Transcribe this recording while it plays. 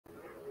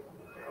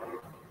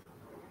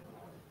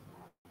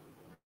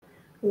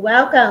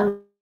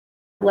Welcome,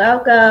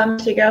 welcome.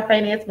 It's your girl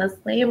Finance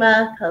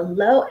Muslima.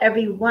 Hello,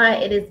 everyone.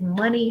 It is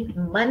Money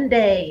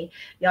Monday.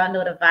 Y'all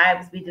know the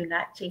vibes. We do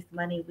not chase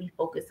money. We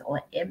focus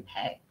on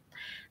impact.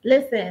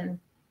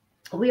 Listen,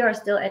 we are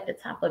still at the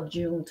top of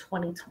June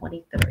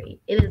 2023.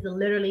 It is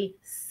literally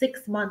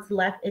 6 months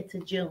left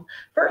into June.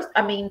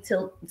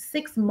 Till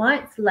 6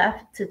 months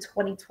left to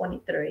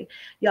 2023.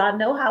 Y'all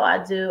know how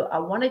I do. I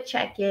want to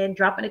check in,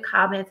 drop in the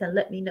comments, and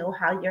let me know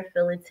how you're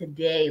feeling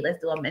today. Let's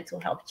do a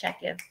mental health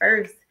check in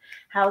first.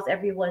 How's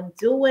everyone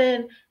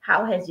doing?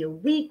 How has your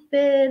week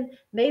been?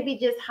 Maybe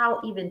just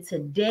how even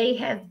today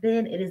has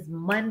been. It is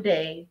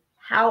Monday.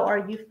 How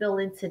are you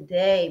feeling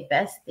today,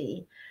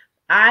 bestie?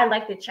 I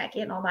like to check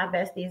in on my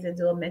besties and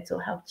do a mental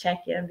health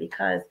check in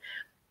because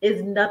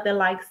it's nothing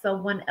like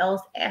someone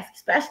else ask,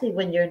 especially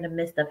when you're in the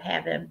midst of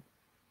having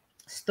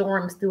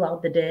storms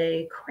throughout the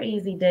day,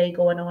 crazy day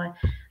going on.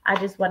 I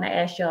just want to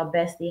ask y'all,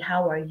 bestie,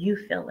 how are you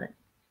feeling?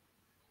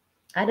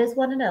 I just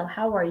want to know,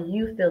 how are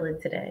you feeling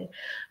today?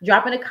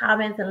 Drop in the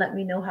comments and let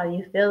me know how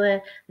you feeling.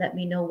 Let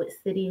me know what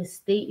city and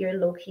state you're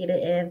located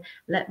in.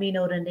 Let me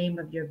know the name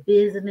of your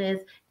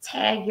business.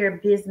 Tag your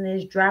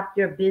business. Drop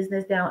your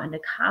business down in the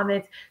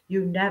comments.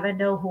 You never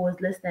know who is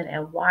listening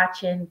and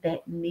watching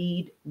that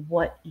need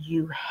what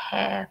you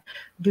have.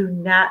 Do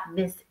not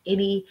miss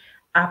any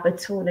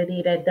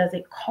opportunity that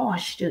doesn't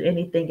cost you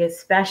anything,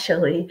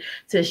 especially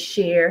to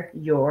share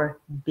your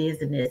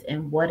business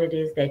and what it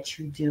is that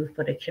you do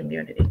for the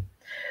community.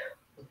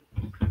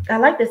 I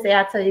like to say,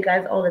 I tell you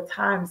guys all the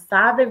time,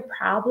 solving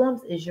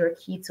problems is your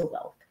key to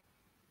wealth.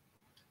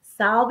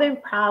 Solving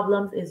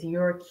problems is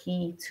your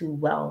key to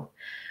wealth.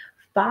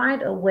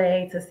 Find a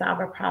way to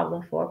solve a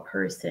problem for a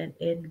person,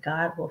 and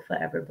God will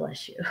forever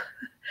bless you.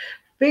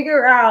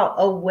 Figure out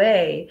a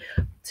way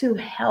to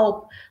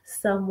help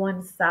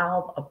someone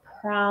solve a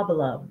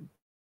problem.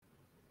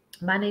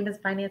 My name is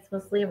Finance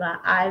Muslima.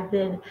 I've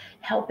been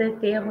helping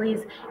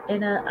families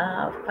in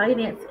a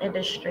finance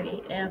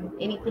industry and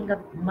anything of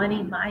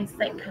money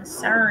mindset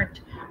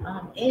concerned,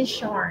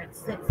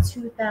 insurance since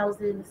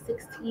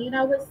 2016,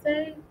 I would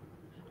say.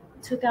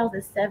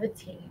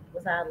 2017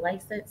 was I a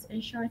licensed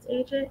insurance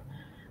agent,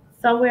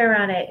 somewhere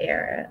around that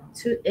era,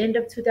 to end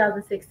of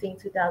 2016,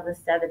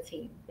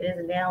 2017. It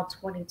is now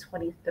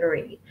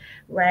 2023,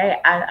 right?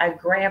 I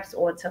grasped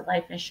onto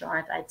life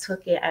insurance. I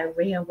took it, I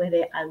ran with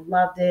it, I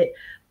loved it.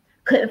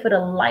 Couldn't for the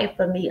life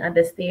of me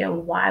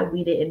understand why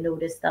we didn't know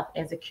this stuff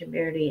as a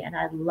community, and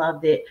I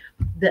loved it.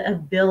 The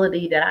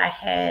ability that I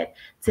had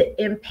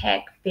to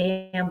impact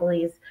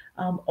families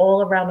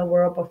all around the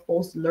world, but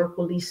first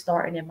locally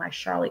starting in my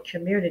Charlotte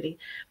community.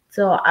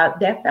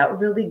 That felt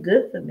really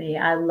good for me.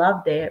 I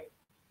loved it,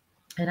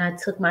 and I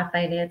took my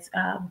finance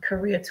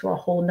career to a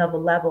whole nother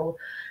level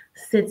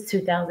since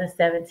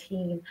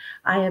 2017.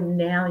 I am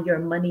now your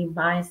money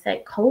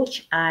mindset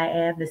coach. I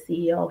am the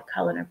CEO of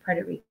Cullen and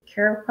Credit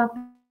Care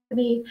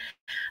Company.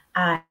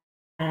 I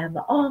am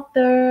an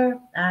author.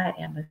 I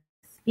am a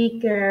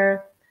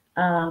speaker.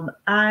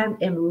 I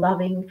am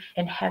loving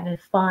and having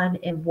fun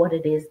in what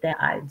it is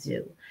that I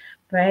do,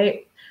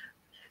 right?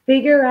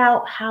 Figure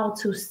out how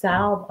to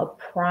solve a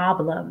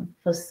problem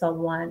for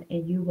someone,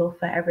 and you will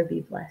forever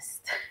be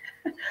blessed.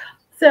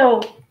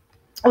 So,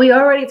 we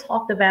already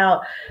talked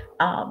about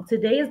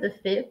today is the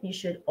 5th. You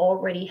should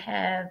already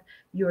have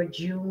your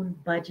June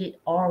budget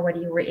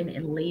already written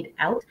and laid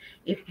out.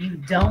 If you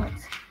don't,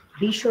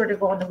 be sure to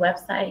go on the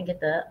website and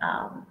get the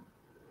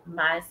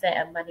mindset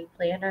and money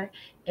planner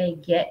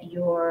and get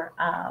your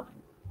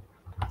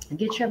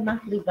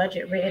monthly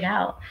budget written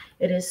out.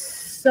 It is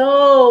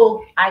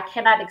so, I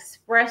cannot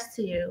express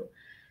to you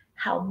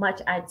how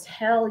much I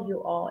tell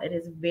you all, it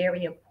is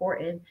very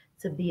important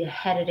to be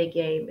ahead of the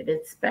game, and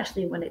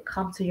especially when it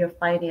comes to your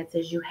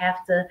finances. You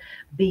have to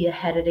be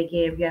ahead of the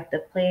game. You have to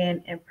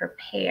plan and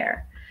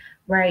prepare,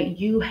 right?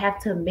 You have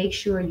to make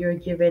sure you're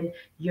giving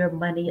your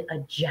money a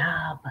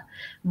job.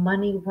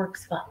 Money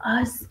works for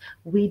us,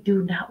 we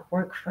do not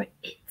work for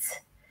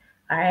it.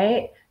 All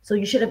right. So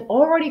you should have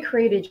already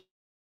created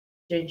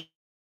your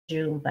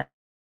June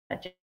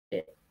budget.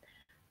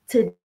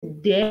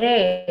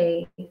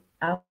 Today,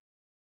 I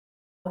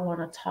want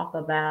to talk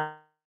about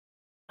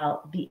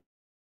the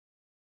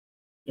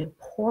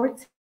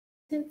importance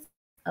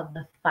of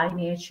the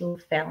financial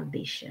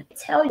foundation. I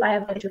tell you I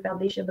have a financial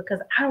foundation because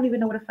I don't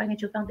even know what a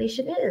financial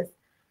foundation is.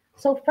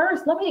 So,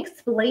 first, let me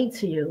explain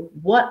to you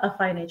what a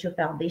financial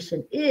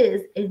foundation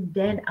is, and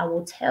then I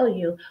will tell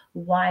you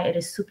why it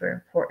is super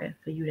important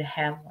for you to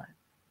have one.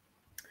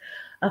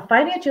 A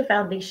financial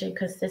foundation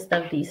consists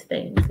of these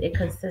things. It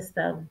consists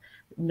of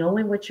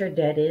knowing what your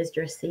debt is,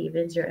 your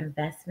savings, your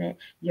investment,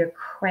 your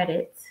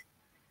credit,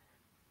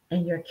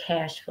 and your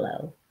cash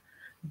flow.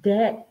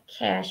 Debt,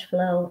 cash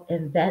flow,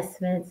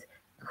 investments,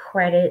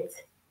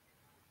 credit,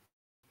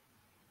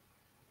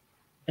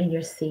 and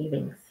your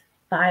savings.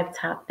 Five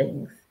top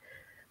things.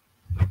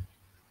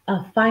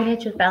 A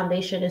financial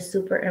foundation is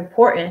super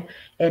important,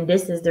 and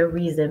this is the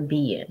reason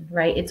being,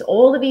 right? It's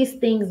all of these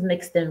things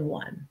mixed in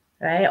one.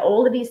 right?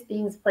 All of these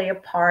things play a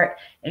part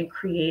in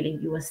creating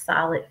you a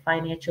solid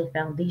financial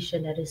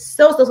foundation that is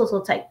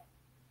so tight.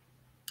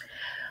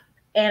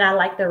 And I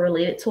like to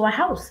relate it to a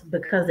house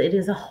because it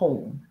is a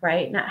home,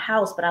 right? Not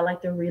house, but I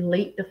like to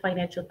relate the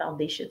financial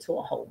foundation to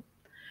a home.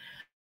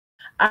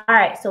 All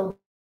right, so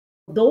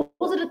those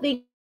are the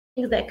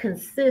things that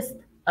consist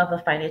of a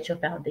financial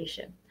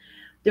foundation.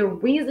 The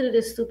reason it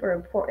is super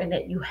important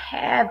that you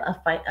have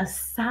a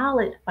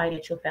solid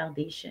financial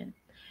foundation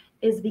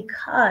is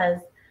because,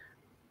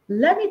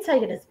 let me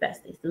tell you this,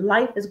 besties,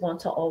 life is going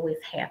to always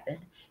happen.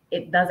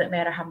 It doesn't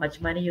matter how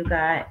much money you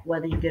got,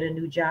 whether you get a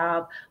new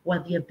job,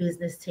 whether your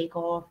business take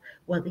off,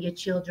 whether your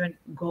children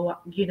grow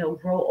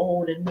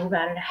old and move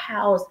out of the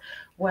house,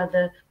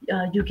 whether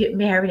you get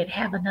married and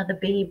have another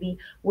baby,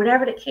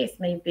 whatever the case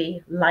may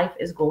be, life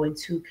is going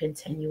to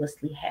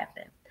continuously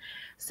happen.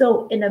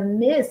 So, in the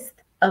midst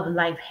of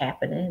life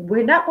happening,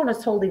 we're not going to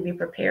totally be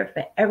prepared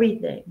for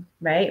everything,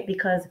 right?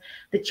 Because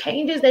the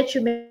changes that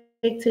you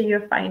make to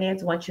your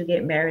finance once you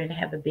get married and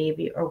have a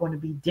baby are going to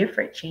be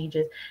different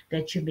changes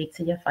that you make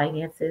to your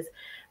finances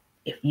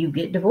if you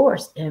get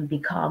divorced and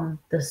become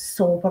the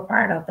sole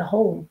proprietor of the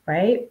home,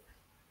 right?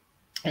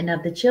 And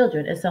of the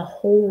children. It's a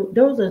whole,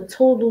 those are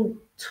total,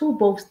 two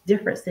both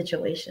different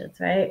situations,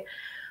 right?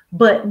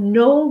 But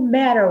no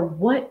matter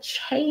what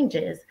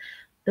changes,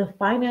 the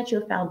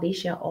financial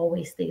foundation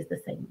always stays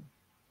the same.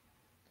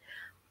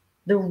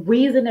 The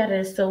reason that it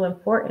is so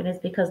important is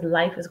because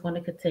life is going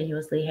to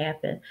continuously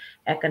happen.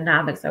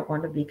 Economics are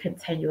going to be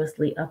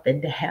continuously up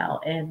and down.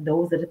 And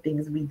those are the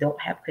things we don't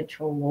have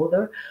control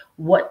over.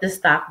 What the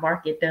stock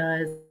market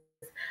does,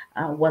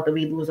 whether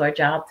we lose our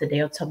job today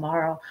or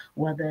tomorrow,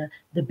 whether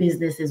the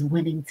business is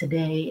winning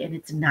today and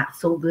it's not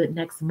so good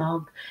next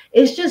month.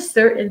 It's just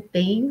certain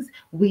things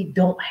we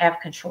don't have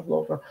control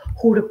over.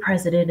 Who the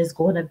president is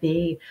going to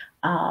be,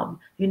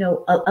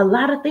 a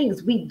lot of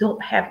things we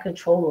don't have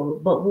control over.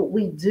 But what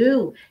we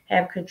do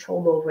have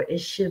control over, it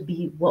should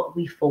be what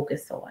we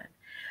focus on.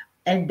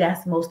 And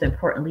that's most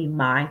importantly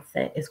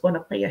mindset. It's going to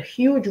play a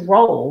huge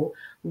role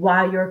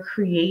while you're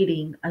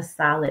creating a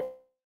solid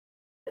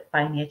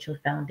financial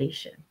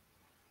foundation.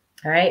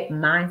 All right,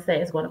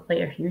 mindset is going to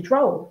play a huge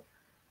role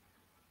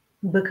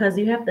because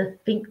you have to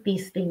think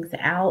these things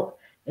out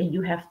and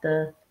you have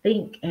to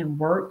think and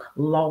work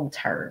long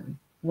term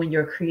when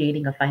you're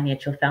creating a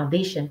financial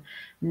foundation.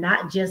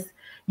 Not just,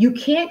 you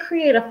can't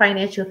create a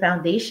financial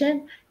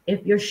foundation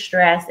if you're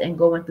stressed and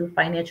going through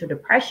financial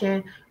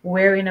depression,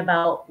 worrying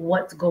about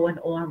what's going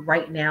on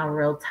right now,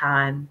 real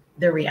time,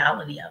 the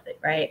reality of it,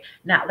 right?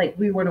 Not like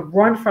we want to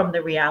run from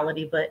the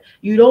reality, but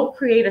you don't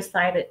create a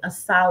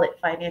solid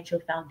financial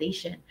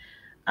foundation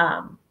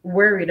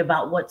worried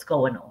about what's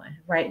going on,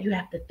 right? You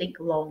have to think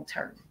long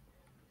term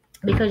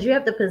because you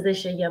have to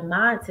position your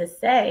mind to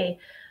say,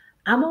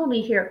 I'm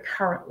only here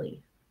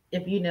currently.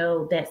 If you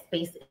know that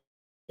space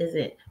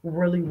isn't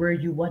really where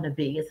you want to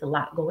be, it's a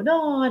lot going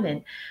on,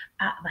 and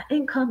my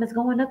income is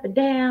going up and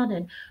down,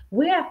 and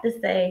we have to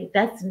say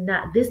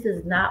this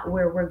is not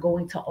where we're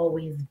going to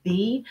always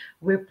be.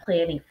 We're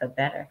planning for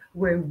better.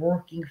 We're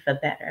working for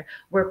better.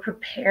 We're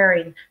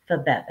preparing for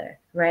better,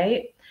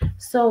 right?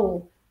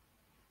 So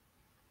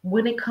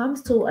when it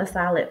comes to a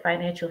solid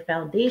financial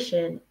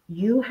foundation,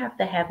 you have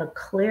to have a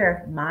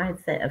clear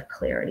mindset of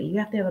clarity. You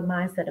have to have a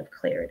mindset of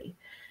clarity.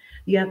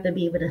 You have to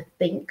be able to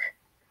think.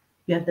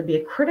 You have to be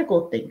a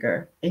critical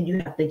thinker, and you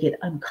have to get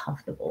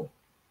uncomfortable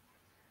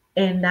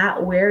and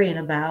not worrying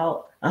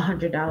about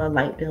 $100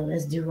 light bill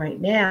that's due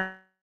right now,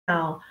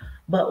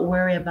 but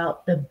worry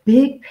about the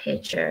big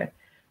picture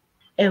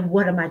and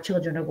what are my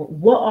children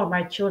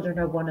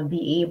are going to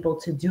be able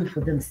to do for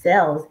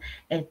themselves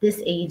at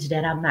this age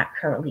that I'm not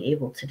currently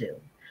able to do.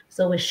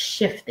 So it's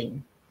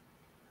shifting,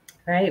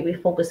 right? We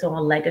focus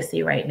on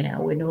legacy right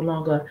now. We're no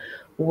longer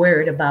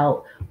worried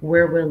about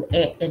where we're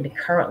at in the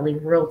currently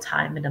real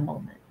time in the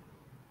moment.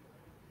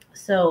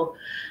 So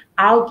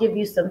I'll give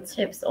you some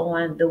tips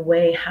on the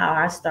way how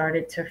I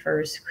started to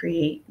first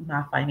create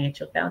my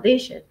financial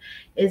foundation.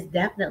 Is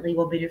definitely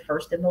will be the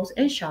first and most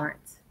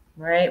insurance,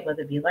 right?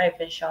 Whether it be life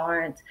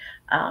insurance,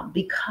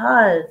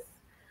 because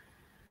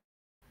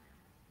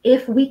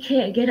if we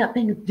can't get up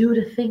and do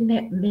the thing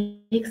that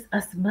makes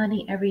us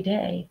money every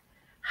day,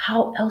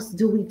 how else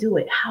do we do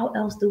it? How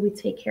else do we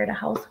take care of the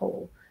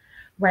household?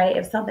 Right?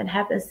 If something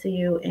happens to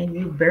you and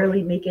you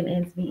barely making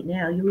ends meet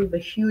now, you have a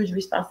huge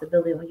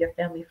responsibility on your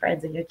family,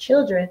 friends, and your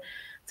children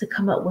to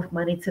come up with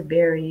money to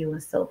bury you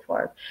and so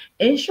forth.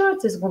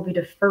 Insurance is going to be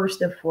the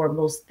first and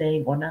foremost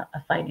thing on a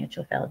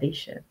financial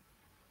foundation.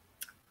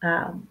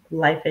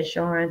 Life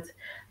insurance,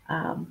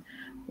 um,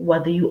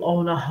 whether you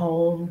own a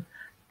home,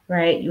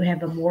 right? You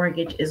have a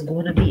mortgage, is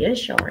going to be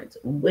insurance.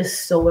 It's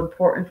so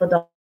important for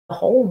the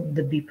home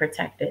to be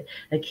protected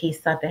in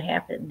case something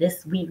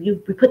happens. We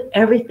put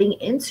everything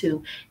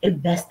into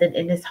investing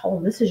in this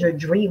home. This is your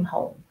dream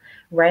home,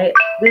 right?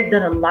 We've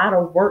done a lot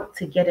of work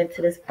to get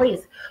into this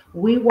place.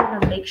 We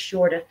want to make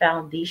sure the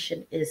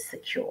foundation is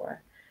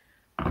secure.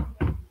 All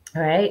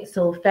right.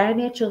 So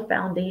financial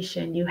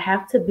foundation, you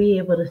have to be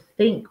able to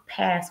think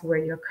past where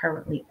you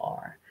currently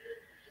are.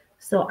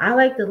 So I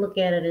like to look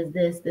at it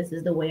as this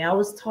is the way I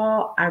was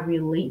taught. I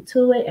relate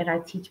to it and I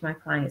teach my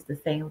clients the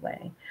same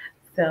way.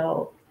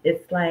 So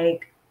it's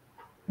like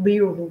we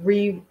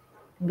re,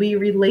 we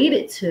relate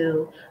it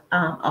to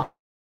a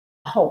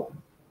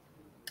home.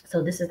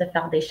 So this is the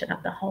foundation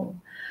of the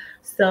home.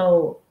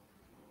 So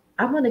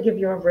I'm going to give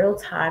you a real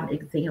time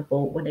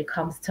example when it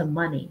comes to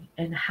money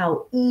and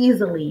how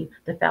easily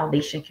the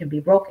foundation can be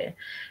broken.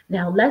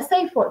 Now, let's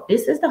say for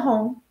this is the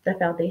home, the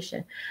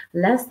foundation.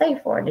 Let's say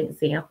for an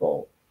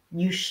example,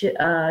 you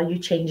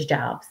change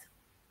jobs,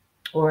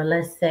 or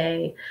let's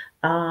say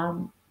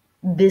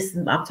this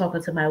I'm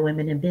talking to my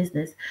women in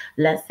business.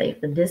 Let's say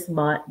for this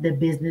month the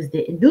business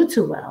didn't do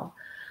too well.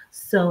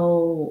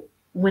 So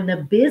when the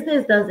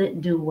business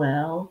doesn't do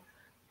well,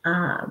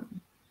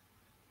 um,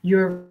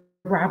 you're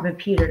robbing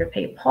Peter to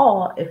pay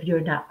Paul if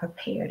you're not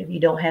prepared, if you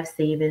don't have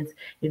savings,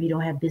 if you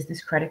don't have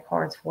business credit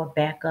cards for a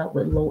backup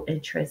with low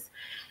interest,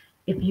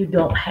 if you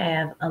don't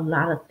have a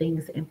lot of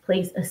things in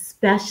place,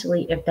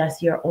 especially if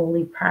that's your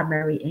only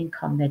primary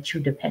income that you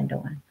depend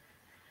on.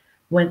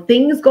 When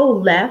things go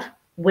left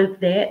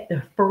with that,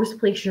 the first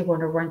place you're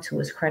going to run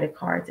to is credit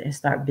cards and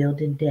start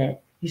building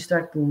debt. You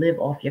start to live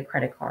off your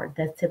credit card.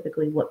 That's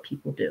typically what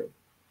people do.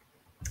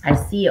 I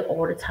see it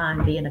all the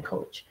time being a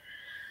coach.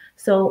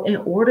 So, in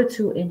order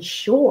to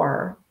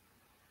ensure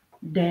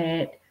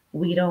that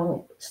we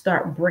don't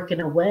start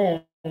breaking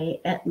away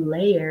at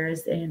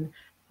layers and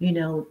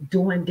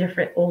doing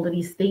different, all of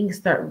these things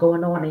start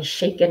going on and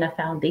shaking a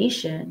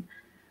foundation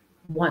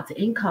once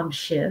income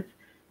shift,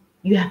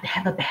 you have to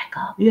have a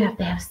backup, you have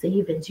to have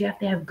savings, you have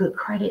to have good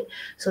credit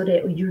so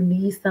that you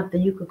need something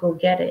you could go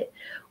get it,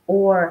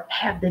 or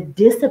have the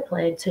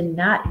discipline to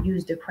not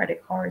use the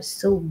credit card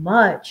so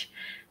much.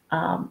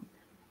 um,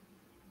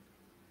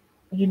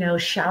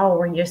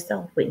 showering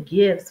yourself with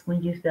gifts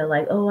when you feel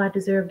like, oh, I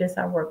deserve this,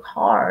 I work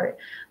hard.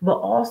 But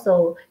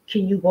also,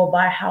 can you go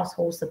buy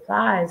household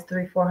supplies,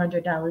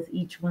 $300-400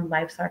 each when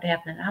life starts to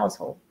happen in the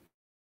household?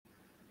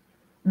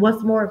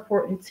 What's more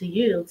important to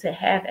you to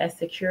have as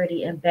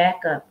security and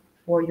backup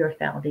for your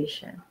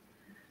foundation?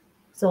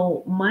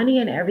 So money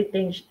and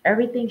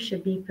everything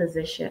should be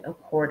positioned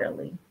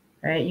accordingly,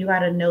 right? You got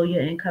to know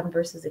your income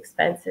versus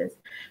expenses.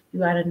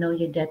 You got to know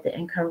your debt to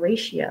income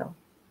ratio.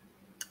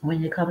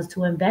 When it comes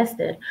to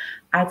investing,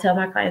 I tell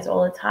my clients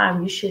all the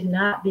time, you should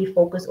not be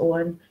focused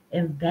on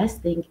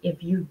investing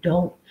if you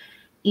don't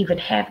even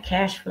have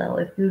cash flow,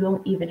 if you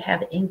don't even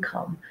have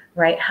income,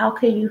 right? How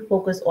can you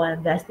focus on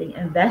investing?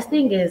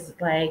 Investing is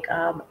like,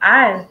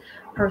 I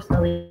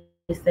personally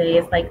say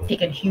it's like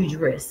taking huge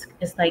risk.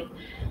 It's like,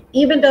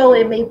 even though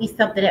it may be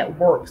something that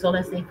works, so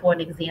let's say for an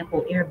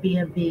example,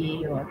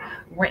 Airbnb or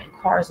renting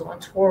cars on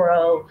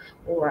Turo,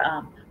 or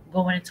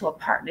going into a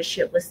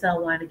partnership with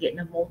someone and getting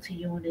a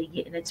multi-unit,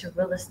 getting into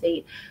real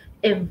estate.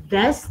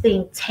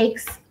 Investing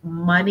takes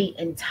money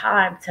and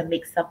time to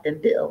make something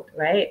build,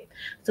 right?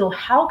 So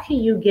how can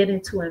you get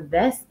into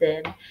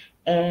investing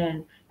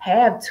and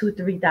have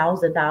 $2,000,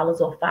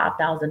 $3,000 or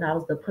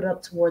 $5,000 to put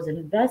up towards an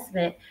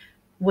investment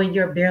when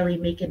you're barely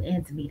making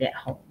ends meet at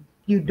home?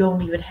 You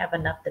don't even have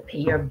enough to pay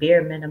your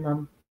bare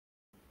minimum,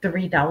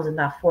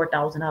 $3,000,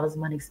 $4,000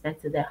 money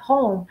expenses at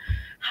home.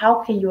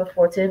 How can you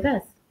afford to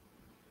invest?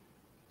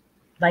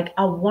 Like,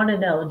 I want to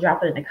know.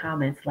 Drop it in the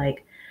comments.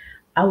 Like,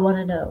 I want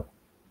to know.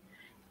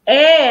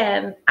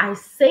 And I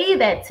say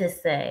that to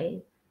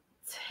say,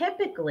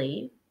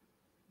 typically,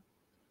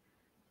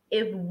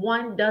 if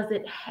one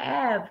doesn't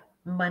have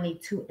money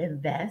to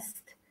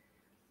invest,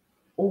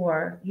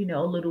 or a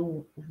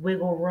little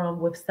wiggle room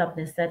with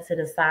something set to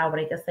the side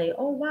where they can say,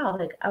 oh wow,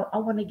 like I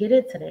want to get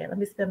into that, let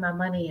me spend my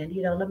money, and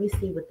let me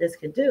see what this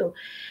could do.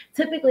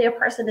 Typically a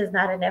person is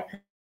not in that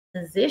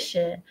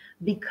position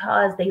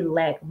because they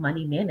lack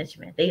money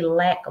management, they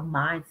lack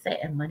mindset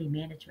and money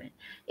management.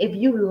 If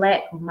you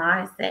lack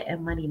mindset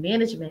and money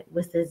management,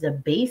 which is the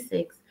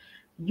basics,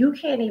 you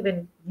can't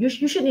even you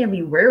shouldn't even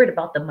be worried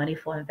about the money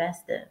for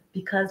investing,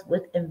 because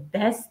with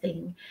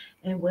investing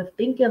and with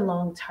thinking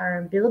long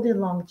term, building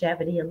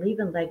longevity and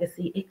leaving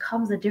legacy, it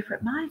comes a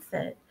different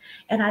mindset.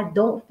 And I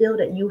don't feel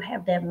that you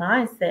have that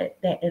mindset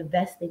that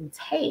investing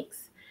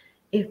takes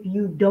if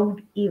you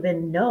don't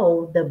even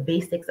know the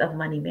basics of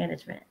money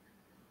management.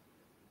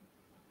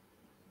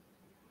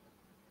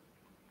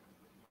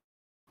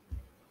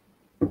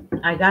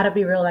 I gotta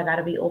be real, I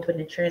gotta be open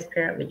and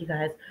transparent with you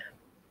guys.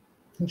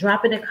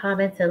 Drop in the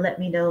comments and let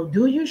me know,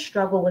 do you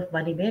struggle with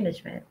money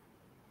management?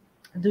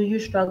 Do you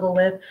struggle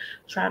with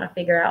trying to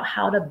figure out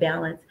how to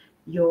balance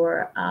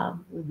your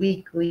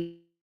weekly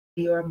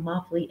or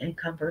monthly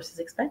income versus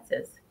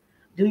expenses?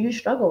 Do you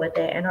struggle with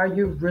that? And are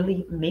you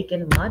really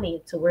making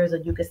money to where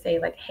you could say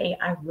like, hey,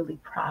 I really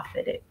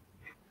profited?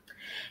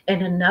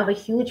 And another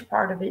huge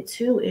part of it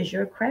too is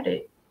your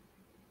credit,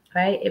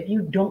 right? If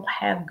you don't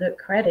have good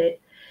credit,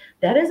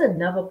 that is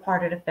another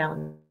part of the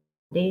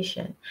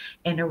foundation.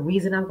 And the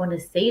reason I'm going to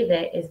say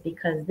that is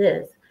because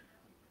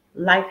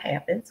life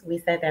happens. We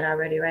said that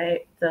already,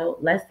 right? So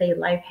let's say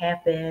life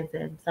happens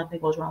and something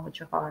goes wrong with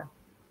your car.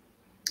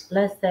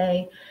 Let's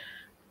say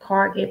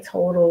car get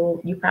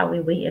totaled, you probably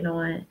waiting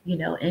on,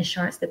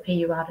 insurance to pay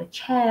you out a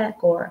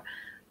check, or,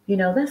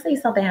 let's say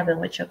something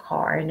happened with your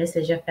car and this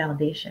is your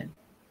foundation.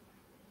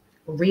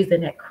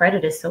 Reason that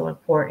credit is so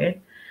important,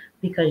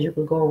 because you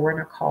could go rent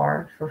a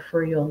car for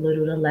free or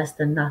little to less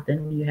than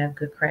nothing when you have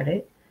good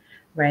credit,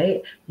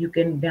 right? You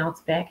can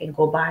bounce back and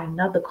go buy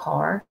another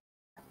car,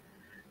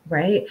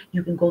 right?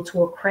 You can go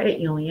to a credit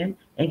union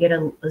and get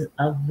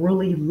a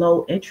really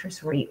low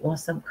interest rate on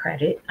some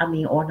credit. I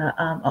mean, on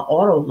a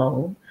auto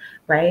loan,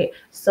 right?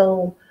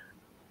 So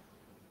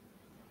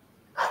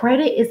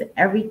credit is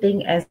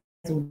everything as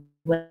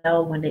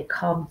well when it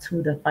comes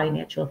to the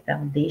financial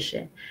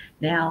foundation.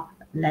 Now,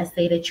 let's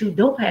say that you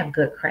don't have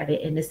good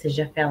credit and this is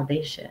your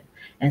foundation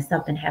and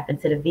something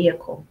happened to the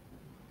vehicle.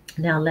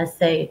 Now, let's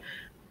say,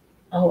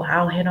 oh,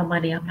 I'll handle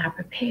money, I'm not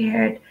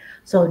prepared.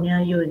 So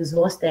now you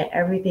exhausted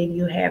everything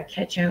you have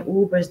catching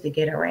Ubers to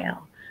get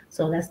around.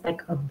 So that's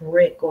like a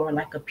brick or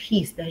like a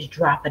piece that's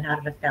dropping out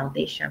of the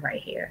foundation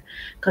right here.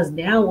 Because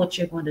now what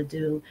you're going to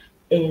do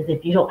is,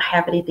 if you don't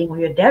have anything on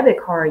your debit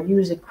card,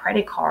 using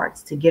credit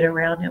cards to get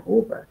around an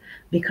Uber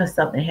because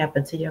something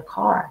happened to your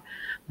car.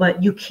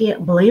 But you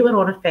can't blame it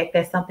on the fact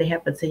that something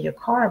happened to your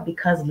car,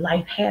 because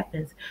life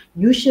happens.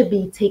 You should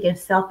be taking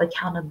self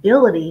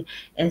accountability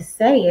and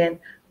saying,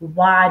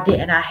 why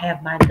didn't I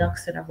have my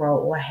ducks in a row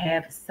or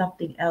have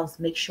something else,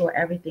 make sure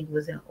everything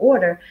was in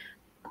order?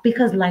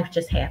 Because life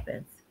just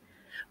happens.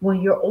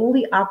 When you're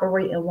only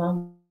operating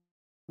one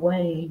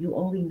way, you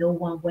only know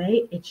one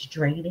way, it's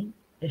draining,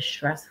 it's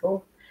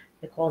stressful,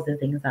 it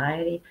causes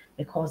anxiety,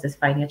 it causes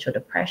financial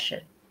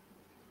depression.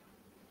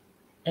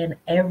 And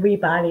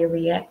everybody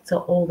react to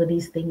all of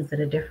these things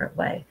in a different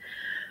way.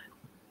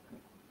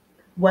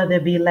 Whether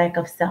it be lack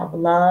of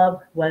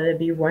self-love, whether it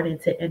be running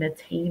to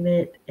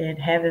entertainment and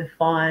having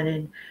fun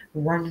and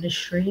running the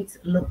streets,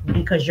 look,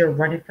 because you're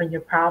running from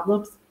your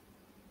problems.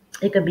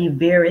 It could be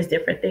various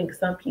different things.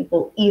 Some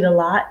people eat a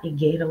lot and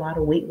gain a lot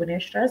of weight when they're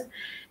stressed.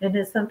 And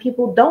then some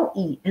people don't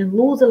eat and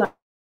lose a lot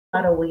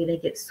of weight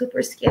and get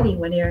super skinny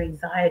when they're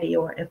anxiety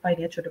or in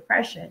financial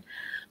depression.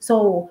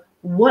 So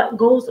what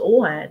goes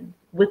on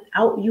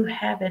without you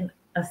having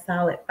a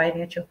solid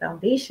financial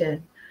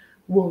foundation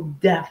will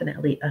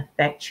definitely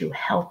affect you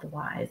health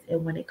wise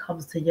and when it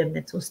comes to your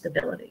mental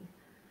stability.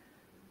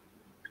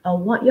 I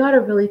want y'all to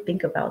really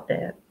think about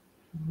that.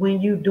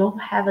 When you don't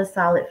have a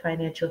solid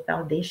financial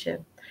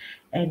foundation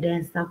and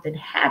then something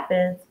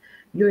happens,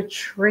 you're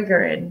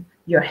triggering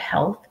your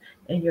health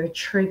and you're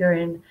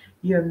triggering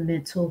your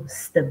mental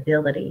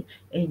stability,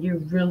 and you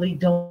really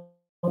don't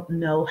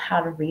know how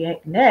to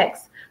react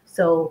next.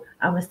 So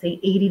I'm going to say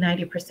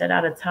 80-90%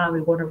 out of the time,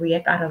 we're going to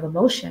react out of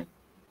emotion.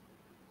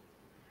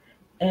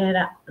 And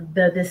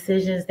the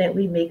decisions that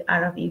we make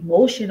out of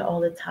emotion all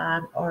the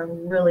time are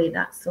really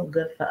not so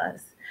good for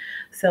us.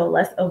 So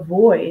let's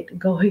avoid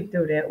going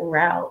through that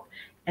route,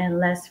 and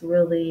let's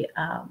really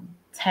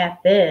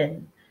tap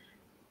in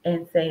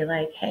and say,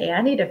 like, hey,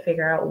 I need to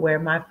figure out where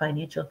my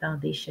financial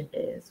foundation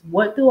is.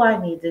 What do I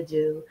need to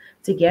do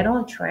to get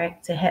on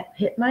track, to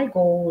hit my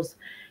goals,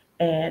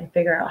 and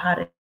figure out how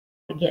to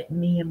get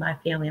me and my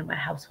family and my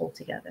household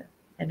together?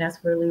 And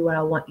that's really what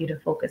I want you to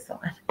focus on.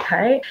 All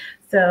right.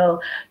 So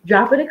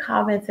drop in the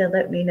comments and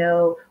let me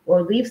know,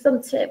 or leave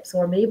some tips,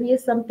 or maybe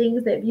it's some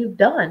things that you've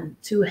done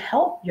to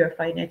help your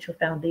financial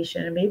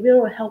foundation, and maybe it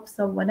will help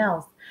someone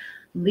else.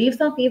 Leave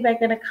some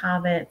feedback in the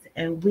comments,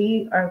 and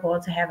we are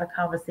going to have a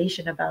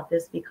conversation about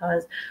this,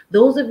 because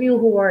those of you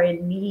who are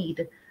in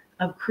need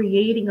of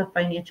creating a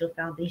financial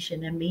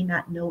foundation and may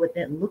not know what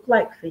that look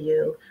like for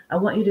you, I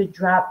want you to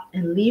drop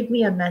and leave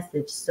me a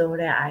message so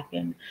that I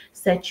can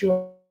set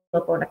you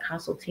up on a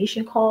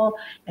consultation call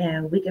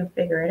and we can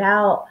figure it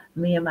out,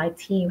 me and my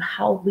team,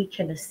 how we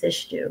can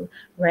assist you,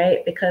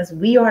 right? Because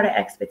we are the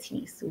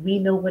expertise. We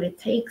know what it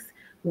takes.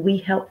 We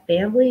help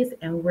families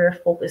and we're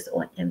focused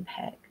on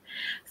impact.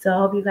 So I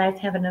hope you guys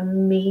have an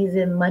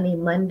amazing Money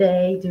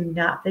Monday. Do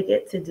not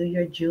forget to do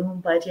your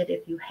June budget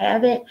if you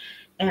haven't.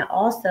 And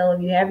also,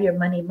 if you have your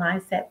money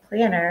mindset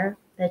planner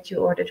that you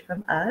ordered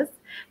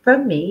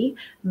from me,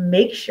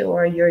 make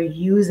sure you're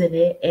using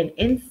it. And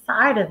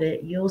inside of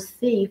it, you'll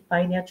see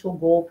financial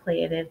goal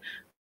planning,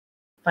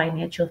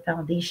 financial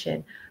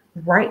foundation.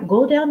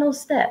 Go down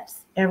those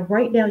steps and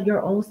write down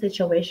your own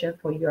situation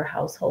for your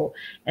household,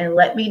 and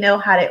let me know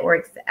how that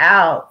works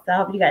out. So I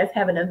hope you guys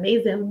have an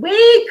amazing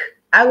week.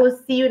 I will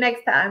see you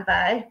next time.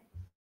 Bye.